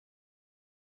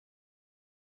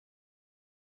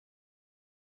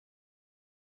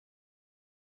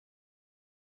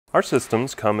Our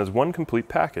systems come as one complete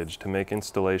package to make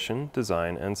installation,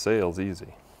 design, and sales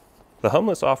easy. The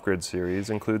Humless Off-Grid series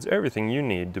includes everything you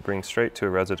need to bring straight to a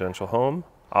residential home,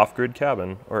 off-grid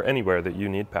cabin, or anywhere that you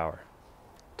need power.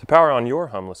 To power on your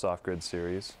Humless Off-Grid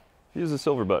series, use the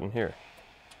silver button here.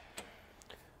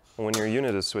 When your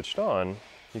unit is switched on,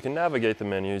 you can navigate the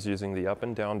menus using the up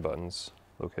and down buttons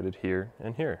located here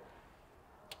and here.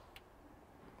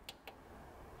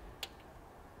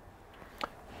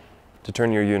 To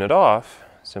turn your unit off,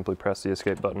 simply press the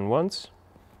escape button once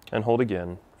and hold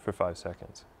again for 5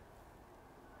 seconds.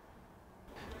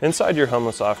 Inside your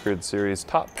Humless Off-Grid series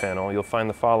top panel, you'll find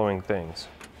the following things: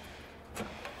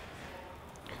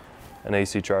 an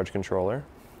AC charge controller,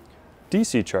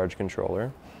 DC charge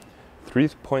controller,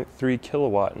 3.3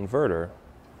 kilowatt inverter,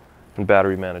 and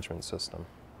battery management system.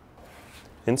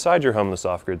 Inside your Humless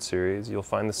Off-Grid series, you'll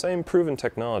find the same proven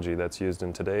technology that's used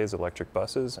in today's electric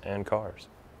buses and cars.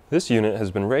 This unit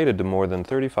has been rated to more than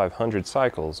 3,500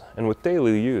 cycles, and with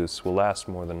daily use will last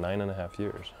more than 9.5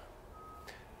 years.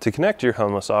 To connect your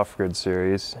Humless Off-Grid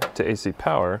series to AC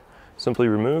power, simply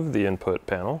remove the input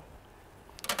panel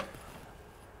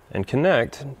and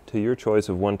connect to your choice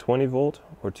of 120 volt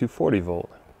or 240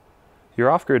 volt. Your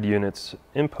off-grid unit's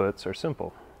inputs are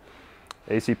simple: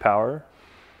 AC power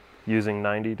using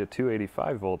 90 to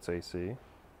 285 volts AC,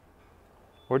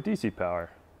 or DC power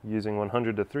using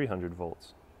 100 to 300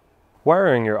 volts.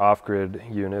 Wiring your off-grid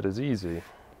unit is easy.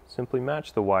 Simply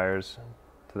match the wires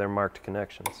to their marked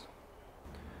connections.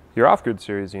 Your off-grid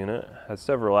series unit has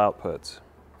several outputs.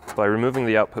 By removing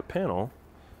the output panel,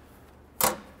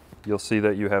 you'll see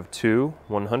that you have two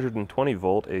 120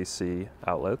 volt AC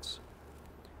outlets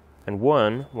and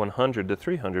one 100 to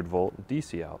 300 volt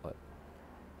DC outlet.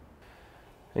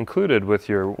 Included with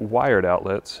your wired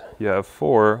outlets, you have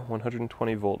four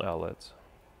 120 volt outlets.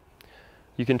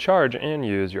 You can charge and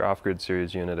use your off-grid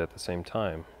series unit at the same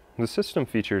time. The system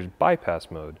features bypass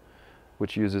mode,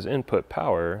 which uses input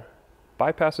power,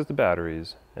 bypasses the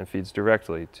batteries, and feeds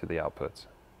directly to the outputs.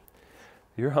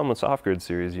 Your Humless Off-Grid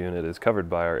series unit is covered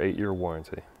by our 8-year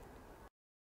warranty.